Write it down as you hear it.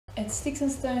At Sticks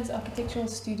and Stones Architectural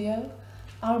Studio,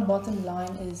 our bottom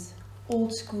line is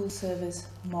old school service,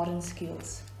 modern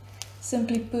skills.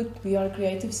 Simply put, we are a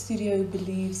creative studio who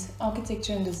believes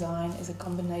architecture and design is a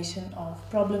combination of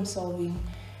problem solving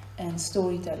and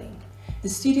storytelling. The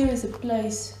studio is a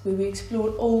place where we explore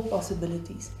all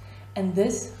possibilities, and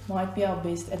this might be our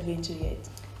best adventure yet,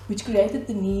 which created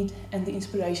the need and the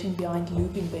inspiration behind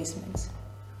Loop Investments,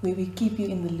 where we keep you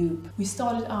in the loop. We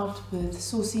started out with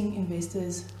sourcing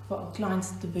investors for our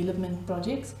clients' development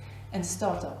projects and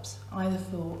startups, either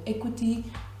for equity,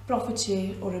 profit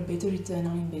share, or a better return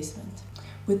on investment.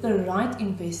 With the right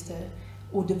investor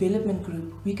or development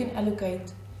group, we can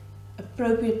allocate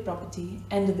appropriate property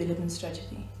and development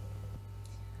strategy.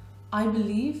 I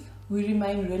believe we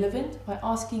remain relevant by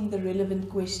asking the relevant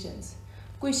questions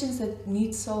that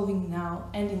need solving now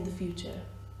and in the future.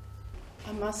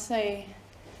 I must say,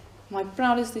 my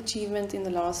proudest achievement in the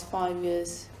last 5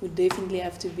 years would definitely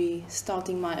have to be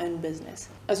starting my own business.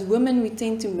 As women, we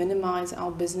tend to minimize our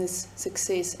business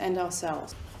success and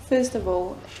ourselves. First of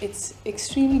all, it's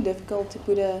extremely difficult to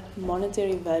put a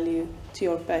monetary value to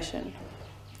your passion,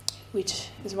 which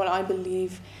is what I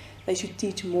believe they should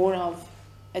teach more of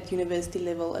at university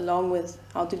level, along with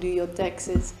how to do your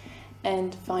taxes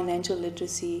and financial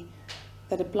literacy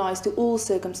that applies to all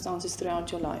circumstances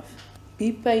throughout your life.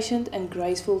 Be patient and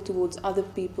graceful towards other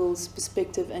people's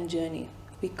perspective and journey.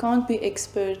 We can't be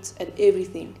experts at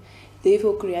everything.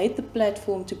 Therefore, create the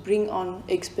platform to bring on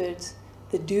experts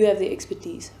that do have the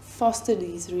expertise, foster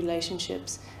these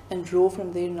relationships, and draw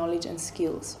from their knowledge and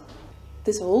skills.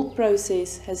 This whole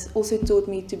process has also taught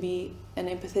me to be an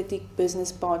empathetic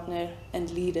business partner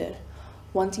and leader,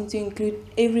 wanting to include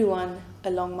everyone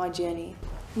along my journey.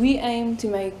 We aim to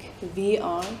make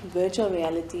VR, virtual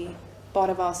reality, part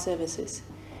of our services.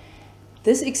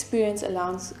 This experience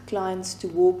allows clients to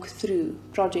walk through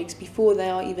projects before they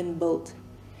are even built.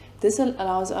 This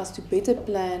allows us to better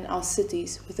plan our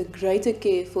cities with a greater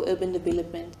care for urban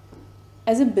development.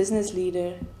 As a business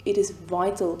leader, it is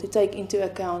vital to take into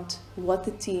account what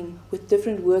the team with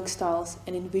different work styles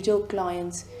and individual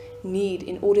clients need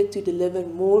in order to deliver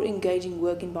more engaging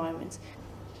work environments.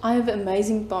 I have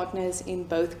amazing partners in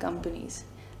both companies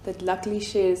that luckily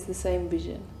shares the same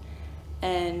vision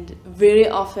and very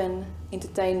often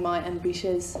entertain my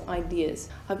ambitious ideas.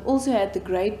 I've also had the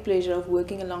great pleasure of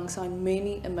working alongside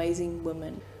many amazing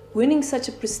women. Winning such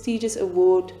a prestigious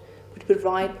award would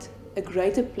provide a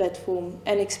greater platform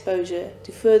and exposure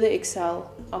to further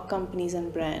excel our companies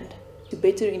and brand, to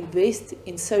better invest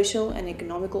in social and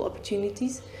economical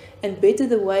opportunities, and better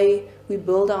the way we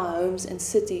build our homes and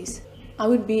cities. I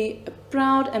would be a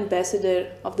proud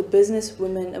ambassador of the Business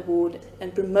Women Award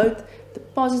and promote the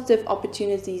positive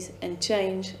opportunities and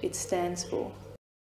change it stands for.